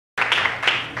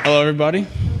Hello, everybody.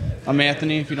 I'm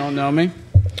Anthony, if you don't know me.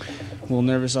 A little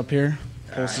nervous up here.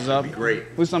 Pulse is up. Great.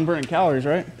 At least I'm burning calories,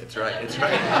 right? That's right. That's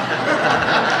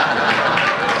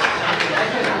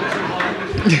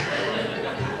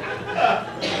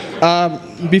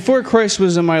right. Before Christ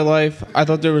was in my life, I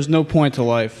thought there was no point to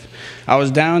life. I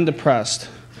was down and depressed.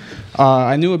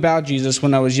 I knew about Jesus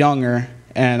when I was younger,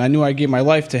 and I knew I'd give my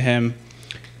life to him.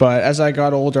 But as I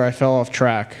got older, I fell off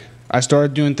track. I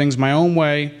started doing things my own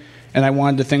way, and I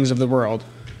wanted the things of the world.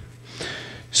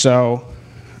 So,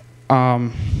 I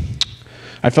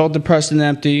felt depressed and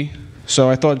empty, so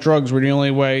I thought drugs were the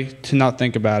only way to not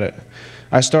think about it.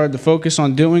 I started to focus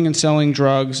on doing and selling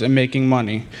drugs and making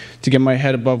money to get my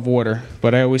head above water,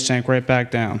 but I always sank right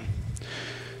back down.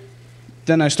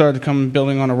 Then I started to come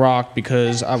building on a rock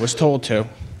because I was told to.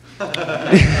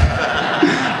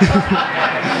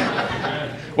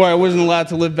 Well, I wasn't allowed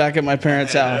to live back at my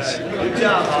parents' house. Good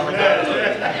job, Mama.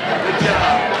 Good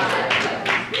job.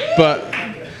 But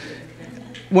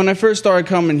when I first started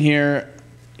coming here,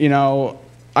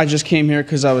 I just came here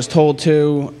because I was told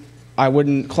to. I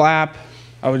wouldn't clap.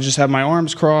 I would just have my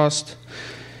arms crossed.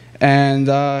 And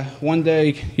one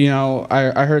day,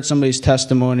 I heard somebody's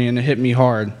testimony, and it hit me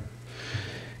hard.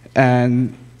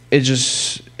 And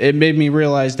it made me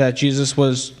realize that Jesus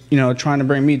was, trying to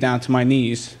bring me down to my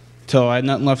knees till I had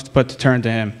nothing left but to turn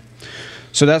to him.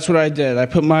 So that's what I did. I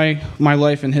put my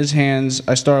life in his hands.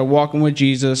 I started walking with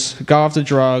Jesus, got off the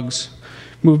drugs,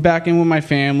 moved back in with my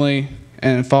family,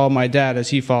 and followed my dad as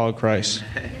he followed Christ.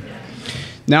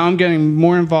 Now I'm getting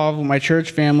more involved with my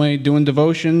church family, doing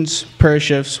devotions, prayer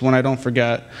shifts when I don't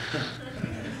forget,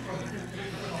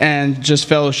 and just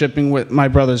fellowshipping with my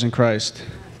brothers in Christ.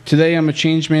 Today I'm a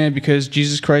changed man because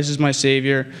Jesus Christ is my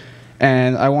Savior,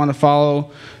 and I want to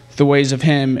follow the ways of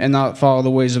him and not follow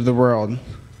the ways of the world.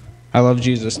 I love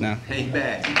Jesus now.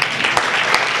 Amen. Should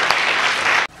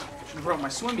have brought my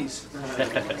swimmies.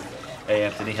 Hey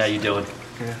Anthony, how you doing?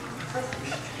 Good.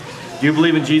 Do you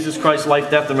believe in Jesus Christ's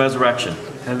life, death, and resurrection?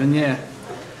 Heaven, yeah.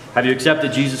 Have you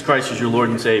accepted Jesus Christ as your Lord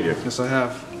and Savior? Yes, I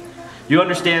have. You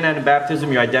understand that in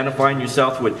baptism you're identifying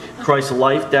yourself with Christ's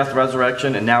life, death,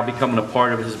 resurrection, and now becoming a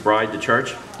part of his bride, the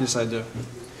church? Yes, I do.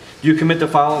 Do you commit to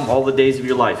follow him all the days of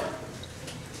your life?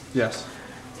 Yes.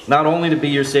 Not only to be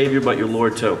your Savior, but your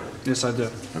Lord too? Yes, I do.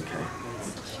 Okay.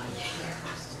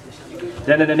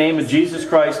 Then in the name of Jesus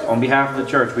Christ, on behalf of the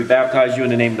church, we baptize you in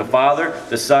the name of the Father,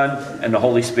 the Son, and the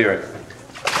Holy Spirit.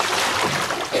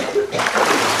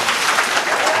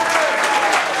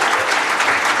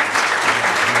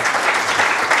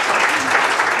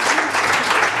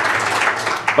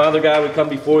 Father God, we come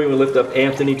before you and lift up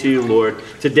Anthony to you, Lord.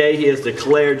 Today he has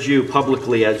declared you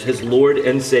publicly as his Lord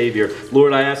and Savior.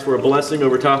 Lord, I ask for a blessing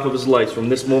over top of his life from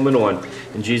this moment on.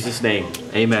 In Jesus' name,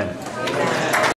 amen.